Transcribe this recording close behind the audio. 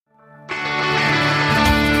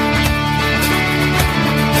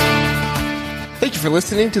Thank you for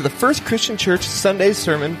listening to the First Christian Church Sunday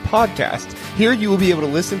Sermon Podcast. Here you will be able to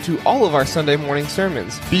listen to all of our Sunday morning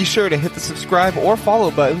sermons. Be sure to hit the subscribe or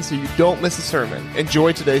follow button so you don't miss a sermon.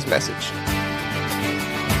 Enjoy today's message.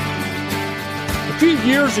 A few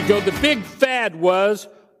years ago, the big fad was,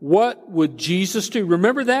 what would Jesus do?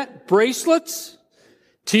 Remember that? Bracelets,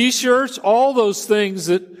 T-shirts, all those things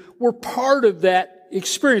that were part of that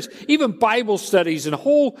experience. Even Bible studies and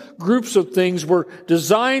whole groups of things were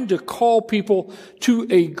designed to call people to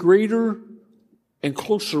a greater and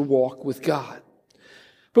closer walk with God.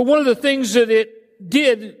 But one of the things that it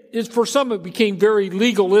did is for some it became very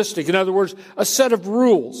legalistic. In other words, a set of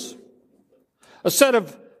rules, a set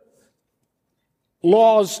of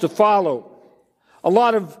laws to follow, a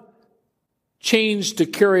lot of change to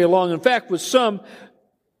carry along. In fact, with some,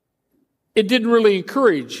 it didn't really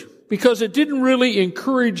encourage, because it didn't really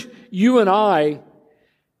encourage you and I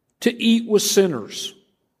to eat with sinners.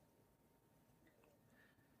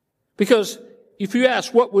 Because if you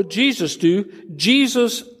ask, what would Jesus do?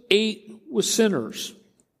 Jesus ate with sinners.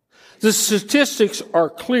 The statistics are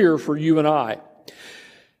clear for you and I.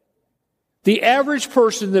 The average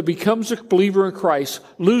person that becomes a believer in Christ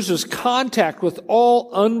loses contact with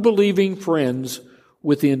all unbelieving friends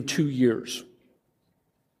within 2 years.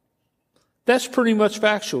 That's pretty much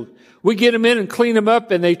factual. We get them in and clean them up,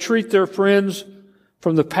 and they treat their friends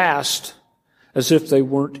from the past as if they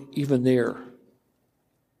weren't even there.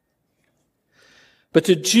 But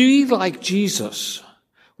to be like Jesus,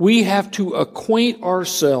 we have to acquaint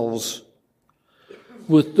ourselves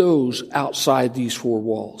with those outside these four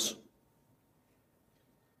walls.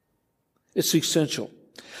 It's essential.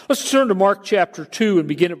 Let's turn to Mark chapter 2 and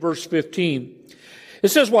begin at verse 15. It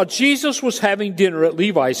says, while Jesus was having dinner at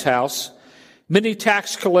Levi's house, many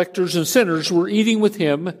tax collectors and sinners were eating with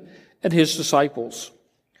him and his disciples,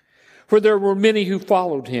 for there were many who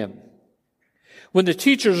followed him. When the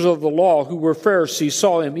teachers of the law, who were Pharisees,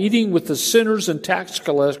 saw him eating with the sinners and tax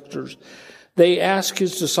collectors, they asked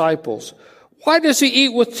his disciples, why does he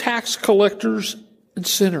eat with tax collectors and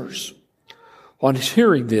sinners? On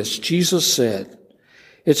hearing this, Jesus said,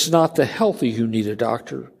 it's not the healthy who need a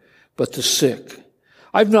doctor, but the sick.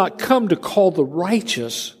 I've not come to call the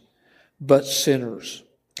righteous, but sinners.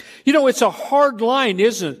 You know, it's a hard line,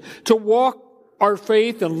 isn't it? To walk our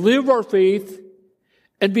faith and live our faith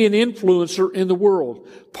and be an influencer in the world.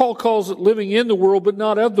 Paul calls it living in the world, but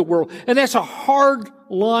not of the world. And that's a hard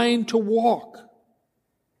line to walk.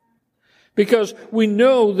 Because we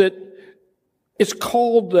know that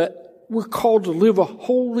we're called to live a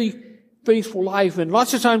holy, faithful life. And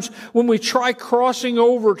lots of times when we try crossing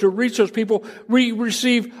over to reach those people, we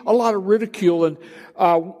receive a lot of ridicule. And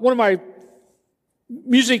one of my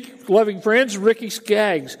music-loving friends, Ricky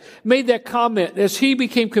Skaggs, made that comment. As he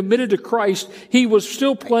became committed to Christ, he was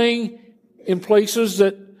still playing in places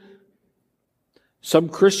that some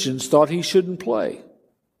Christians thought he shouldn't play.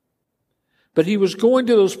 But he was going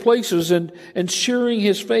to those places and sharing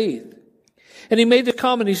his faith. And he made the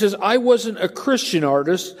comment, he says, I wasn't a Christian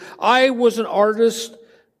artist. I was an artist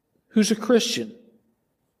who's a Christian.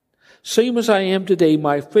 Same as I am today,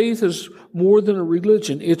 my faith is more than a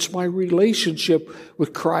religion. It's my relationship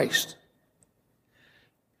with Christ.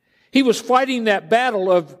 He was fighting that battle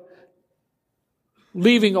of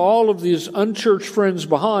leaving all of these unchurched friends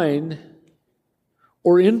behind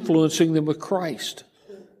or influencing them with Christ.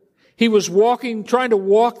 He was trying to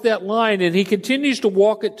walk that line, and he continues to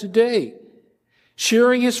walk it today.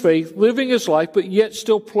 Sharing his faith, living his life, but yet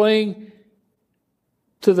still playing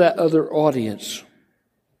to that other audience.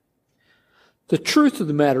 The truth of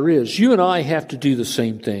the matter is, you and I have to do the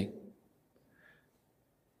same thing.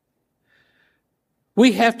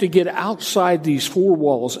 We have to get outside these four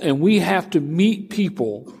walls, and we have to meet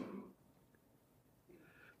people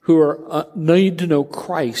who need to know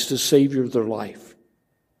Christ as Savior of their life.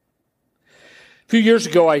 A few years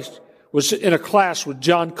ago, I was in a class with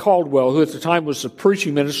John Caldwell, who at the time was the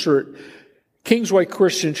preaching minister at Kingsway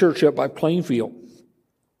Christian Church up by Plainfield.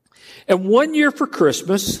 And one year for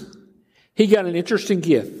Christmas, he got an interesting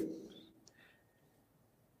gift.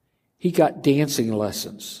 He got dancing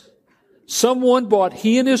lessons. Someone bought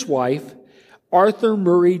he and his wife Arthur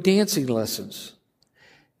Murray dancing lessons.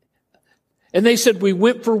 And they said, we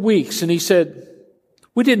went for weeks. And he said,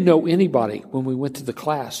 we didn't know anybody when we went to the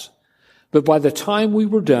class. But by the time we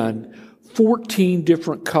were done, 14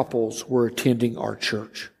 different couples were attending our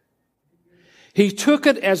church. He took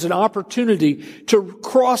it as an opportunity to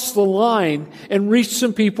cross the line and reach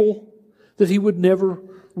some people that he would never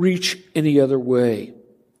reach any other way.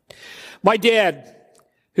 My dad,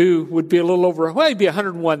 who would be a little over, he'd be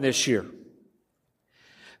 101 this year.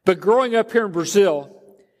 But growing up here in Brazil,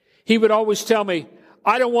 he would always tell me,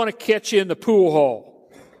 I don't want to catch you in the pool hall.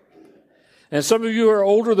 And some of you who are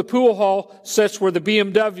older, the pool hall sits where the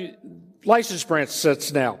BMW license branch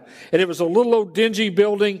sits now. And it was a little old dingy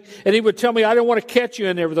building. And he would tell me, I don't want to catch you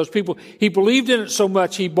in there with those people. He believed in it so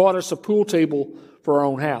much, he bought us a pool table for our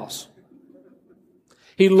own house.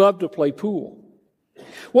 He loved to play pool.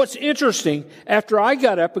 What's interesting, after I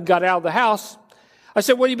got up and got out of the house, I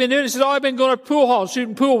said, what have you been doing? He said, I've been going to the pool hall and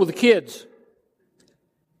shooting pool with the kids.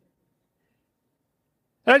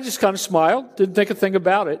 And I just kind of smiled, didn't think a thing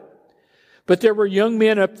about it. But there were young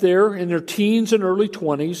men up there in their teens and early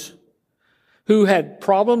 20s who had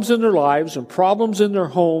problems in their lives and problems in their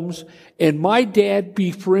homes, and my dad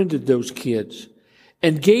befriended those kids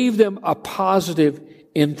and gave them a positive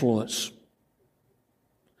influence,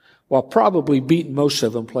 while probably beating most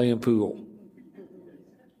of them playing pool.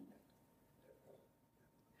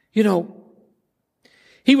 You know,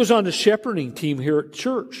 he was on the shepherding team here at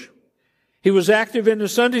church. He was active in the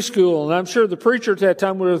Sunday school, and I'm sure the preacher at that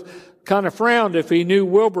time would have kind of frowned if he knew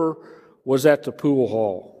Wilbur was at the pool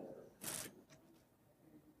hall.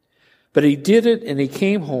 But he did it, and he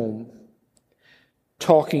came home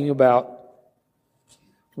talking about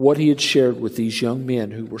what he had shared with these young men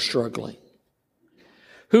who were struggling.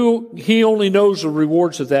 Who he only knows the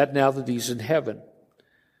rewards of that now that he's in heaven.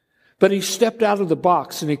 But he stepped out of the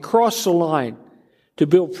box and he crossed the line to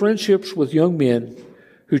build friendships with young men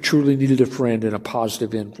who truly needed a friend and a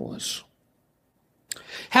positive influence.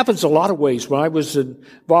 Happens a lot of ways. When I was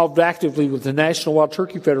involved actively with the National Wild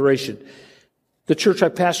Turkey Federation, the church I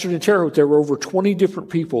pastored in Terre Haute, there were over 20 different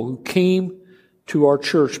people who came to our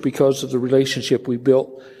church because of the relationship we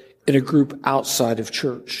built in a group outside of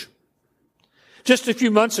church. Just a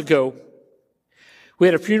few months ago, we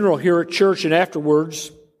had a funeral here at church, and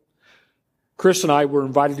afterwards, Chris and I were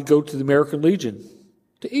invited to go to the American Legion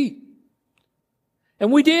to eat.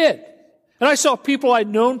 And we did. And I saw people I'd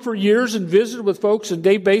known for years and visited with folks, and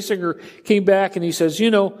Dave Basinger came back and he says, you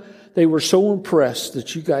know, they were so impressed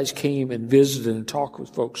that you guys came and visited and talked with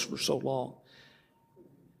folks for so long.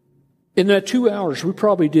 In that 2 hours, we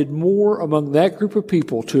probably did more among that group of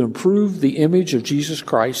people to improve the image of Jesus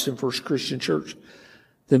Christ in First Christian Church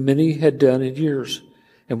than many had done in years.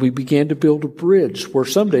 And we began to build a bridge where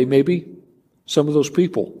someday maybe some of those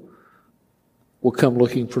people will come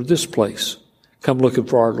looking for this place, come looking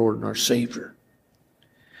for our Lord and our Savior.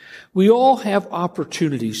 We all have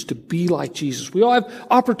opportunities to be like Jesus. We all have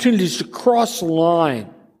opportunities to cross the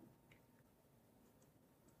line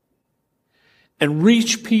and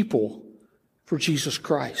reach people for Jesus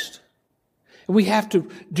Christ. And we have to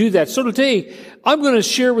do that. So today, I'm going to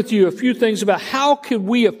share with you a few things about how can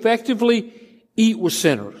we effectively eat with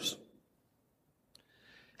sinners.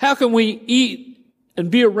 How can we eat and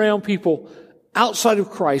be around people outside of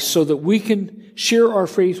Christ so that we can share our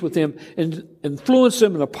faith with them and influence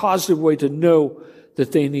them in a positive way to know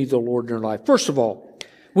that they need the Lord in their life. First of all,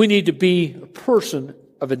 we need to be a person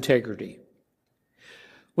of integrity.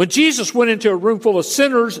 When Jesus went into a room full of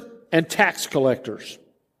sinners and tax collectors,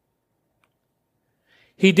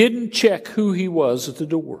 he didn't check who he was at the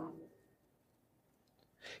door.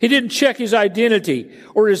 He didn't check his identity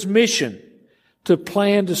or his mission to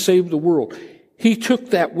plan to save the world. He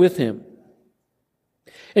took that with him.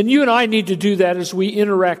 And you and I need to do that as we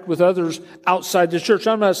interact with others outside the church.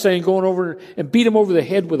 I'm not saying going over and beat them over the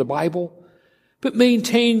head with a Bible, but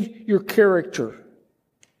maintain your character.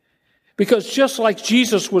 Because just like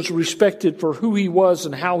Jesus was respected for who he was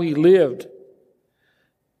and how he lived,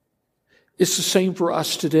 it's the same for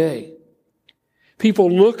us today. People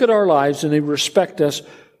look at our lives and they respect us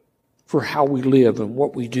for how we live and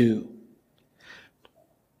what we do.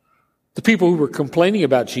 The people who were complaining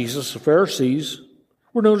about Jesus, the Pharisees,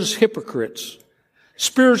 were known as hypocrites,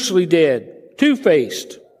 spiritually dead,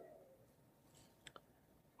 two-faced.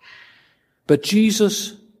 But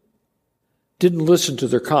Jesus didn't listen to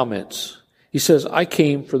their comments. He says, I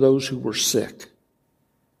came for those who were sick.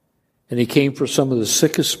 And he came for some of the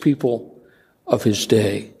sickest people of his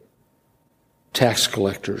day, tax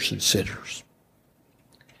collectors and sinners.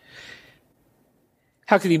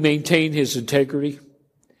 How could he maintain his integrity?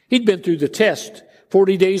 He'd been through the test.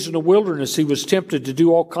 40 days in the wilderness, he was tempted to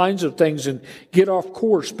do all kinds of things and get off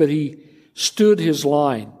course, but he stood his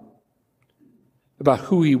line about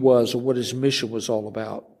who he was and what his mission was all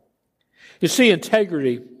about. You see,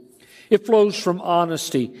 integrity, it flows from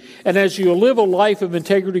honesty. And as you live a life of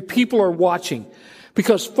integrity, people are watching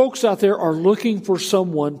because folks out there are looking for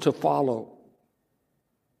someone to follow.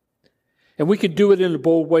 And we can do it in a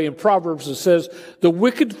bold way. In Proverbs it says, the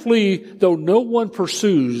wicked flee though no one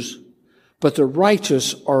pursues, but the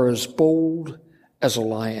righteous are as bold as a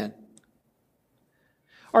lion.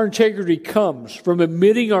 Our integrity comes from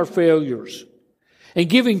admitting our failures and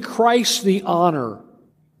giving Christ the honor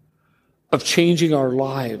of changing our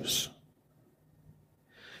lives.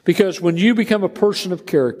 Because when you become a person of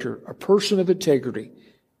character, a person of integrity,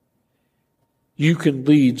 you can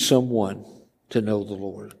lead someone to know the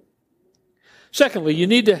Lord. Secondly, you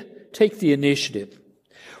need to take the initiative.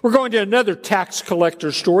 We're going to another tax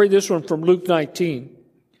collector story, this one from Luke 19.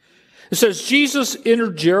 It says, Jesus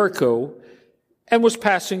entered Jericho and was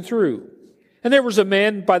passing through. And there was a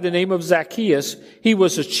man by the name of Zacchaeus. He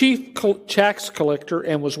was a chief tax collector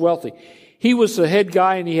and was wealthy. He was the head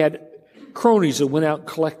guy, and he had cronies that went out and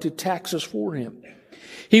collected taxes for him.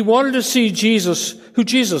 He wanted to see Jesus, who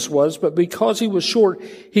Jesus was, but because he was short,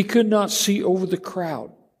 he could not see over the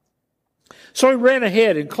crowd. So he ran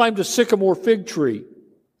ahead and climbed a sycamore fig tree.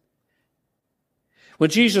 When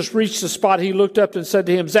Jesus reached the spot, he looked up and said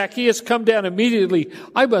to him, Zacchaeus, come down immediately.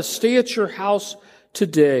 I must stay at your house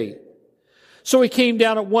today. So he came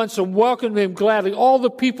down at once and welcomed him gladly. All the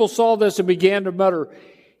people saw this and began to mutter,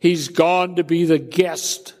 he's gone to be the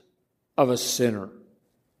guest of a sinner.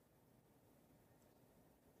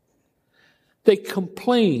 They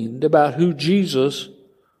complained about who Jesus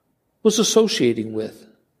was associating with.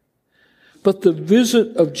 But the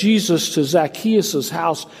visit of Jesus to Zacchaeus'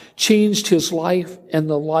 house changed his life and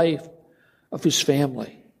the life of his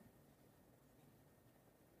family.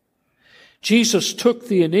 Jesus took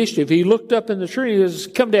the initiative. He looked up in the tree and he says,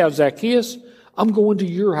 come down, Zacchaeus. I'm going to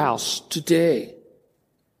your house today.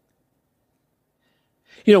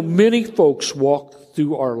 You know, many folks walk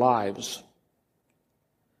through our lives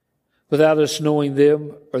without us knowing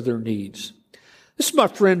them or their needs. This is my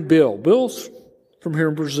friend Bill. Bill's from here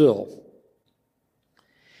in Brazil.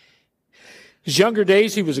 His younger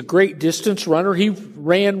days, he was a great distance runner. He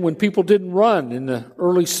ran when people didn't run in the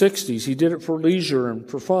early 60s. He did it for leisure and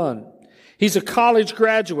for fun. He's a college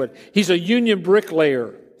graduate. He's a union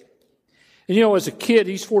bricklayer. And you know, as a kid,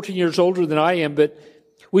 he's 14 years older than I am, but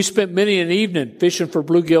we spent many an evening fishing for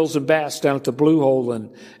bluegills and bass down at the Blue Hole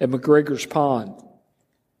and at McGregor's Pond.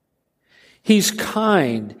 He's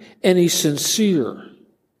kind and he's sincere.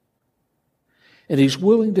 And he's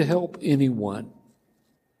willing to help anyone.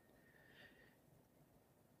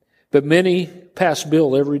 But many pass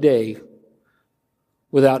Bill every day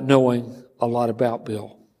without knowing a lot about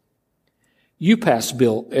Bill. You pass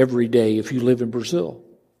Bill every day if you live in Brazil.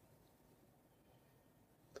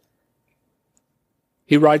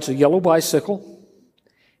 He rides a yellow bicycle.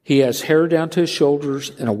 He has hair down to his shoulders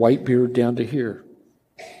and a white beard down to here.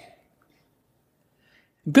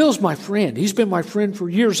 Bill's my friend. He's been my friend for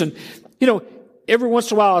years. And, you know, every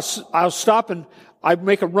once in a while I'll stop and I'd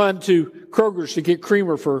make a run to Kroger's to get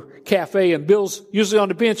creamer for cafe, and Bill's usually on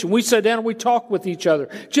the bench, and we sit down and we talk with each other,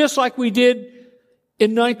 just like we did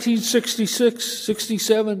in 1966,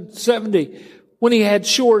 67, 70, when he had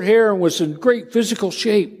short hair and was in great physical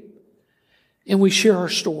shape, and we share our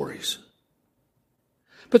stories.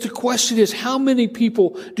 But the question is, how many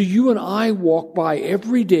people do you and I walk by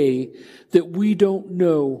every day that we don't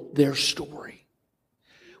know their story?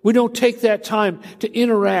 We don't take that time to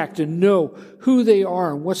interact and know who they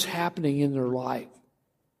are and what's happening in their life.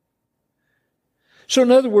 So in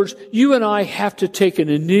other words, you and I have to take an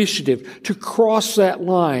initiative to cross that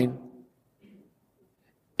line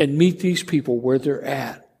and meet these people where they're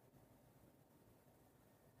at.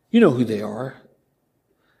 You know who they are.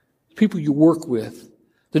 People you work with.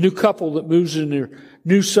 The new couple that moves in their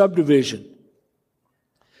new subdivision.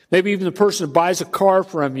 Maybe even the person that buys a car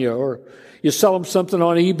from you, or you sell them something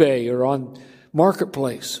on eBay or on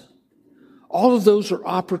Marketplace. All of those are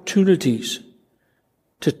opportunities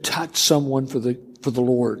to touch someone for the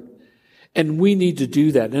Lord. And we need to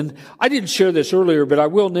do that. And I didn't share this earlier, but I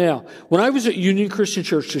will now. When I was at Union Christian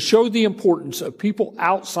Church, to show the importance of people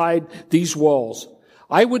outside these walls,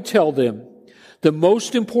 I would tell them the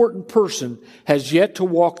most important person has yet to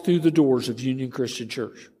walk through the doors of Union Christian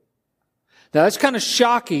Church. Now, that's kind of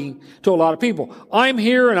shocking to a lot of people. I'm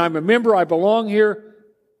here and I'm a member, I belong here.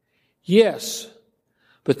 Yes,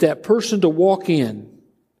 but that person to walk in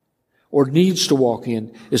or needs to walk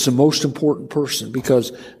in is the most important person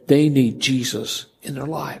because they need Jesus in their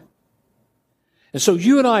life. And so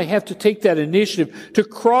you and I have to take that initiative to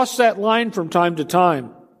cross that line from time to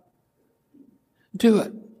time. Do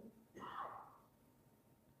it.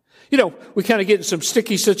 You know, we kind of get in some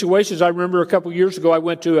sticky situations. I remember a couple of years ago I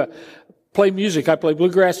went to play music. I play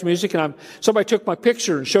bluegrass music, and somebody took my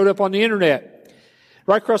picture and showed up on the internet.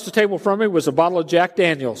 Right across the table from me was a bottle of Jack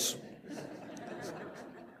Daniels.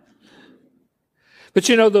 But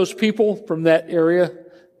you know, those people from that area,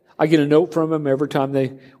 I get a note from them every time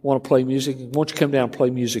they want to play music. Won't you come down and play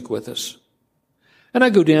music with us? And I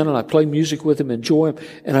go down and I play music with them, enjoy them,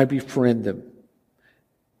 and I befriend them.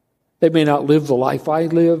 They may not live the life I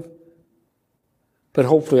live, but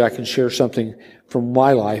hopefully I can share something from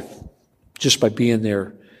my life just by being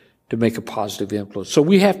there to make a positive influence. So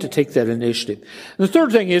we have to take that initiative. And the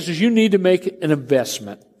third thing is you need to make an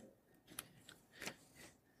investment.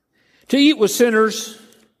 To eat with sinners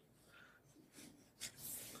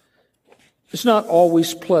is not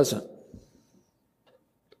always pleasant.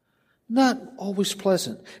 Not always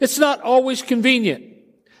pleasant. It's not always convenient.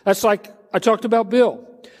 That's like I talked about Bill.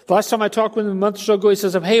 The last time I talked with him a month or so ago, he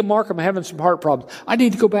says, "Hey, Mark, I'm having some heart problems. I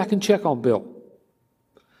need to go back and check on Bill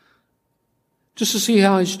just to see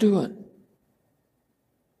how he's doing."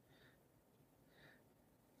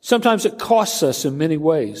 Sometimes it costs us in many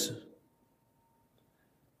ways.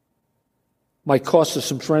 Might cost us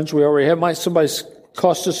some friends we already have. Might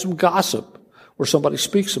cost us some gossip where somebody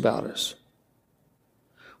speaks about us.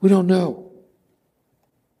 We don't know.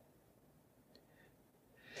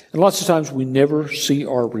 And lots of times we never see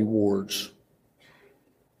our rewards.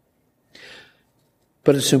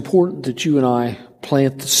 But it's important that you and I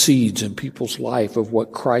plant the seeds in people's life of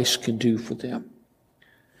what Christ can do for them.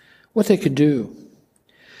 What they can do.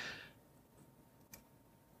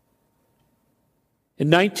 In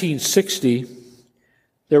 1960,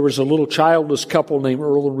 there was a little childless couple named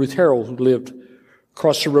Earl and Ruth Harrell who lived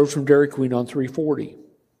across the road from Dairy Queen on 340.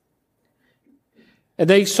 And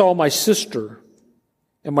they saw my sister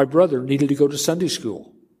and my brother needed to go to Sunday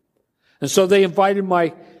school. And so they invited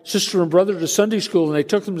my sister and brother to Sunday school, and they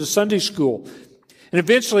took them to Sunday school. And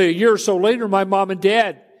eventually, a year or so later, my mom and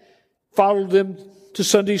dad followed them to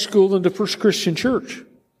Sunday school and to First Christian Church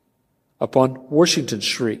up on Washington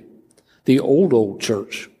Street, the old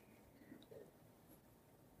church.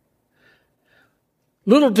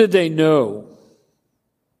 Little did they know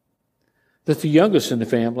that the youngest in the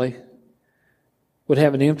family would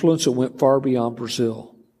have an influence that went far beyond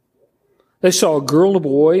Brazil. They saw a girl and a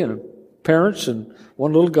boy and parents and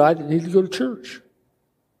one little guy that needed to go to church.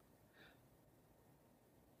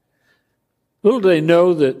 Little did they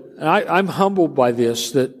know that, and I'm humbled by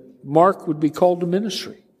this, that Mark would be called to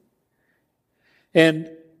ministry. And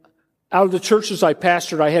out of the churches I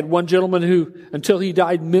pastored, I had one gentleman who, until he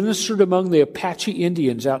died, ministered among the Apache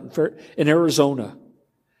Indians out in Arizona.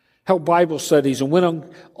 Held Bible studies and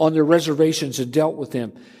went on their reservations and dealt with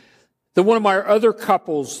them. Then one of my other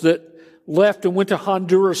couples that left and went to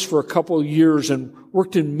Honduras for a couple of years and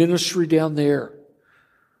worked in ministry down there.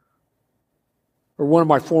 Or one of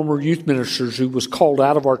my former youth ministers who was called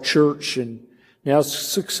out of our church and now is a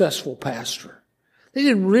successful pastor. They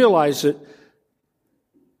didn't realize that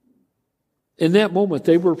in that moment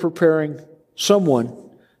they were preparing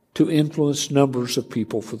someone to influence numbers of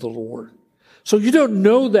people for the Lord. So you don't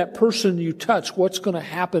know that person you touch, what's going to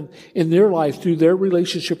happen in their life through their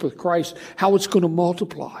relationship with Christ, how it's going to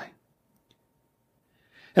multiply.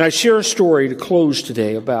 And I share a story to close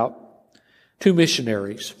today about two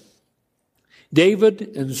missionaries.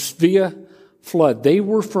 David and Svea Flood. They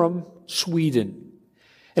were from Sweden.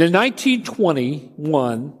 And in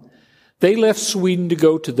 1921, they left Sweden to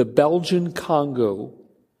go to the Belgian Congo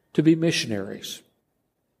to be missionaries.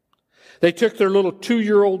 They took their little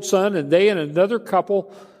 2-year-old son, and they and another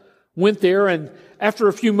couple went there, and after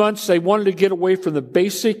a few months, they wanted to get away from the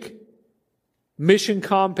basic mission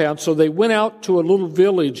compound, so they went out to a little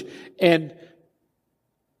village and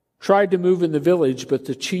tried to move in the village, but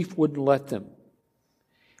the chief wouldn't let them.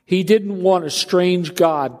 He didn't want a strange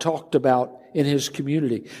god talked about in his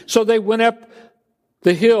community. So they went up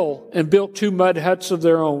the hill and built 2 mud huts of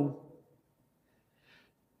their own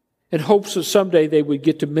in hopes that someday they would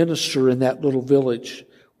get to minister in that little village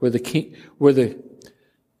where the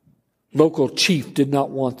local chief did not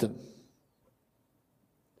want them.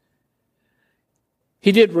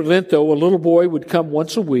 He did relent, though. A little boy would come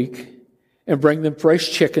once a week and bring them fresh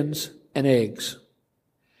chickens and eggs.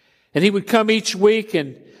 And he would come each week,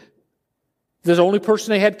 and the only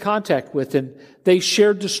person they had contact with, and they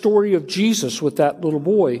shared the story of Jesus with that little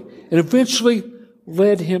boy and eventually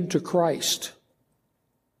led him to Christ.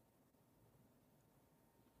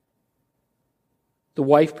 The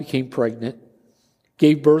wife became pregnant,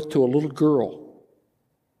 gave birth to a little girl.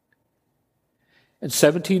 And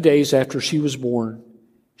 17 days after she was born,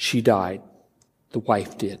 she died. The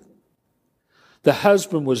wife did. The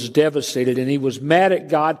husband was devastated, and he was mad at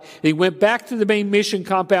God. He went back to the main mission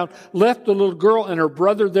compound, left the little girl and her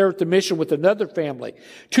brother there at the mission with another family.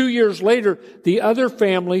 2 years later, the other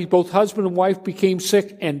family, both husband and wife, became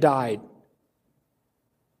sick and died.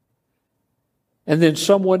 And then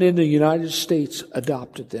someone in the United States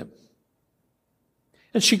adopted them.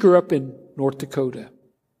 And she grew up in North Dakota.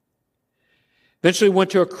 Eventually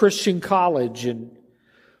went to a Christian college, and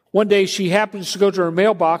one day she happens to go to her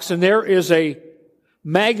mailbox, and there is a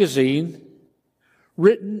magazine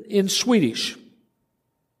written in Swedish.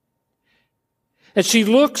 And she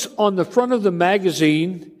looks on the front of the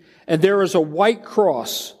magazine, and there is a white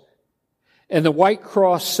cross. And the white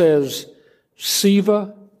cross says,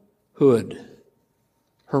 Siva Hood,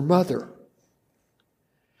 her mother.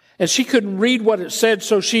 And she couldn't read what it said,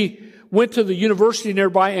 so she went to the university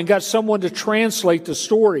nearby and got someone to translate the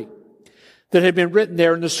story that had been written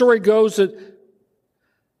there. And the story goes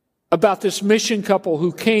about this mission couple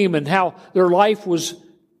who came and how their life was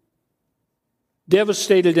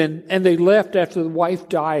devastated, and they left after the wife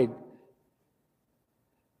died.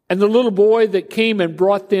 And the little boy that came and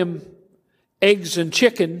brought them eggs and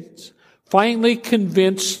chickens finally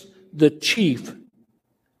convinced the chief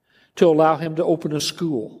to allow him to open a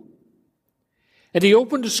school. And he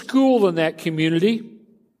opened a school in that community.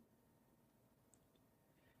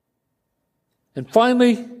 And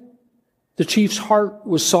finally, the chief's heart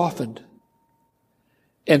was softened,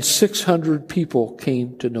 and 600 people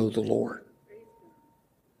came to know the Lord.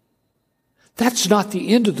 That's not the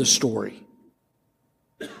end of the story.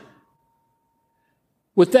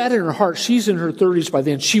 With that in her heart, she's in her 30s by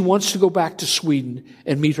then. She wants to go back to Sweden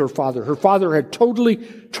and meet her father. Her father had totally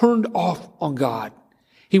turned off on God.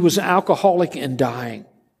 He was an alcoholic and dying.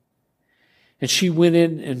 And she went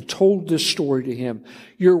in and told this story to him.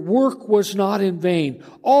 Your work was not in vain.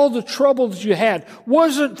 All the trouble that you had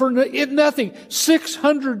wasn't for nothing.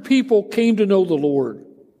 600 people came to know the Lord.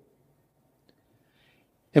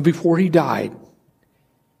 And before he died,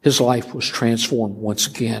 his life was transformed once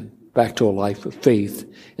again back to a life of faith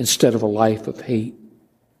instead of a life of hate.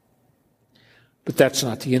 But that's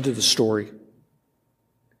not the end of the story.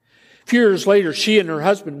 A few years later, she and her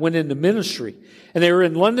husband went into ministry, and they were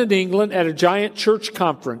in London, England at a giant church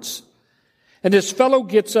conference. And this fellow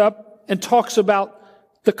gets up and talks about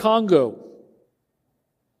the Congo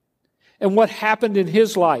and what happened in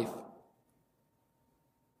his life.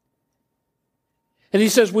 And he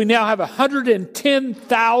says, we now have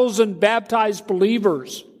 110,000 baptized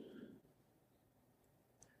believers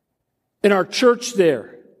in our church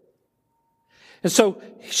there. And so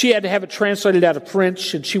she had to have it translated out of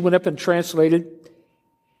French, and she went up and translated.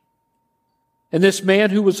 And this man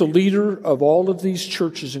who was a leader of all of these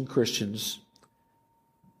churches and Christians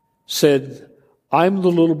said, I'm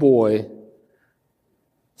the little boy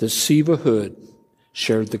that Siva Hood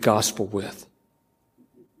shared the gospel with.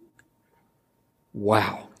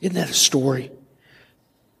 Wow, isn't that a story?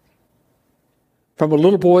 From a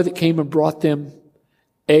little boy that came and brought them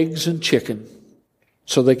eggs and chicken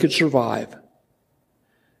so they could survive,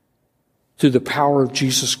 through the power of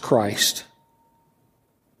Jesus Christ,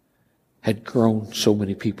 had grown so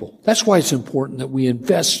many people. That's why it's important that we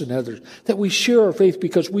invest in others, that we share our faith,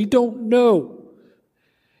 because we don't know.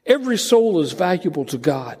 Every soul is valuable to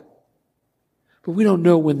God. But we don't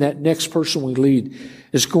know when that next person we lead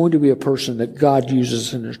is going to be a person that God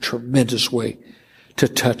uses in a tremendous way to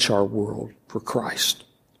touch our world for Christ.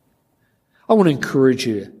 I want to encourage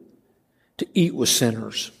you to eat with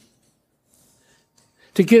sinners,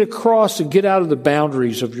 to get across and get out of the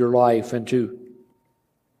boundaries of your life, and to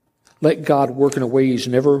let God work in a way He's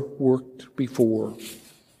never worked before.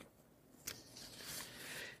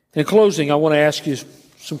 In closing, I want to ask you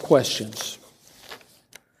some questions.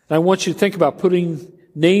 And I want you to think about putting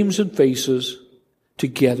names and faces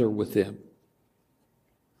together with them,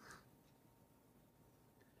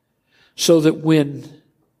 so that when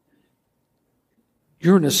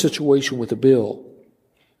you're in a situation with a bill,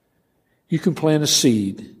 you can plant a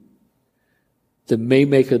seed that may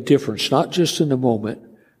make a difference, not just in the moment,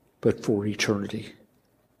 but for eternity.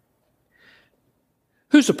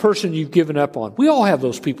 Who's the person you've given up on? We all have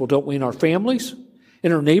those people, don't we, in our families,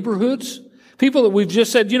 in our neighborhoods? People that we've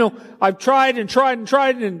just said, I've tried and tried and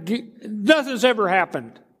tried, and nothing's ever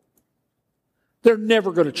happened. They're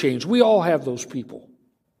never going to change. We all have those people.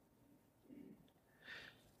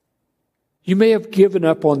 You may have given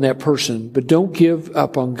up on that person, but don't give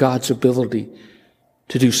up on God's ability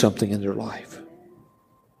to do something in their life.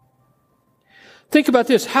 Think about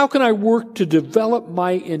this. How can I work to develop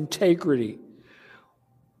my integrity?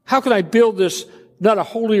 How can I build this, not a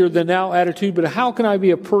holier than thou attitude, but how can I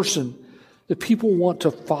be a person that people want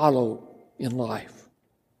to follow in life?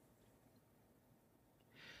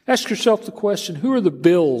 Ask yourself the question, who are the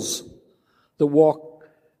Bills that walk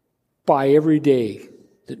by every day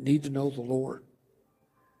that need to know the Lord?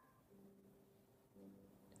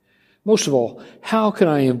 Most of all, how can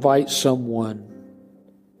I invite someone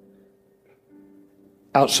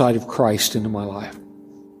outside of Christ into my life?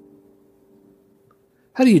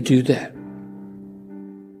 How do you do that?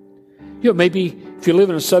 Maybe if you live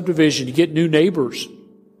in a subdivision, you get new neighbors.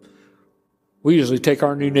 We usually take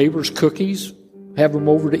our new neighbors cookies, have them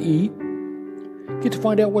over to eat, get to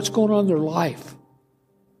find out what's going on in their life.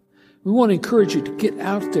 We want to encourage you to get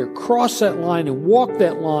out there, cross that line and walk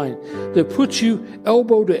that line that puts you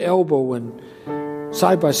elbow to elbow and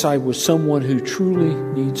side by side with someone who truly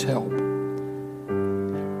needs help.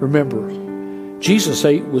 Remember, Jesus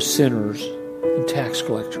ate with sinners and tax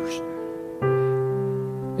collectors.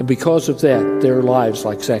 And because of that, their lives,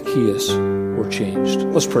 like Zacchaeus, were changed.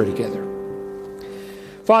 Let's pray together.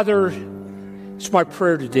 Father, it's my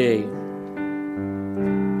prayer today.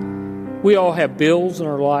 We all have bills in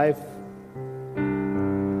our life.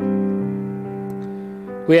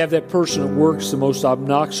 We have that person at work's the most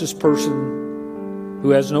obnoxious person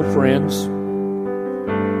who has no friends.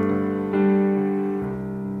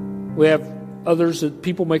 We have others that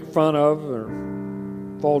people make fun of or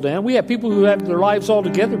fall down. We have people who have their lives all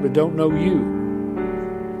together but don't know you.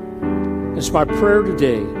 It's my prayer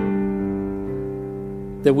today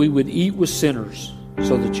that we would eat with sinners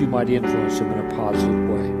so that you might influence them in a positive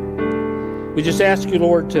way. We just ask you,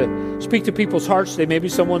 Lord, to speak to people's hearts today. Maybe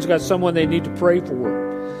someone's got someone they need to pray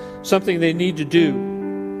for, something they need to do,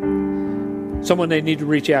 someone they need to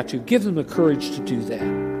reach out to. Give them the courage to do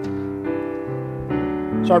that.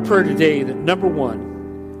 So our prayer today that, number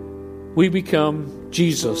one, we become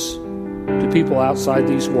Jesus to people outside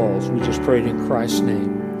these walls. We just prayed in Christ's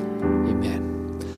name.